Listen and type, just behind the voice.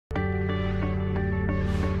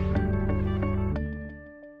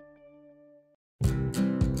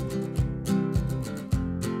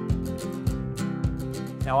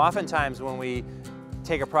Now oftentimes when we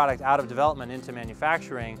take a product out of development into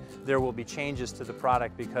manufacturing, there will be changes to the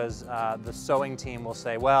product because the sewing team will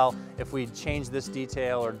say, well, if we change this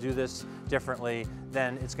detail or do this differently,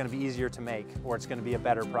 then it's going to be easier to make, or it's going to be a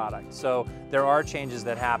better product. So there are changes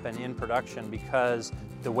that happen in production because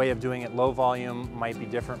the way of doing it low volume might be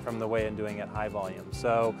different from the way of doing it high volume.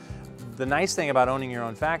 So the nice thing about owning your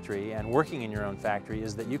own factory and working in your own factory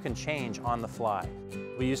is that you can change on the fly.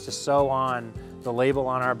 We used to sew on the label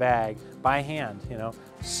on our bag by hand,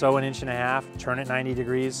 sew 1.5 inches, turn it 90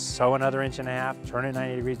 degrees, sew another 1.5 inches, turn it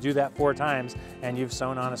 90 degrees, do that 4 times, and you've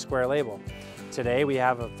sewn on a square label. Today we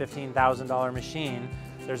have a $15,000 machine.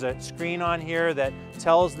 There's a screen on here that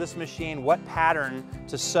tells this machine what pattern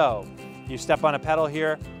to sew. You step on a pedal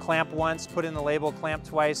here, clamp once, put in the label, clamp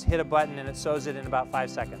twice, hit a button, and it sews it in about 5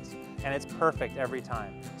 seconds. And it's perfect every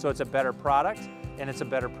time. So it's a better product and it's a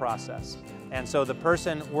better process. And so the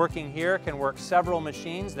person working here can work several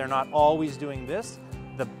machines. They're not always doing this.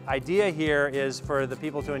 The idea here is for the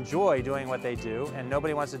people to enjoy doing what they do, and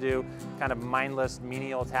nobody wants to do kind of mindless,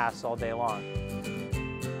 menial tasks all day long.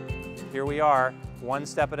 Here we are, one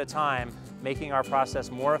step at a time, making our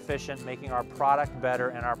process more efficient, making our product better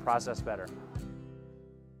and our process better.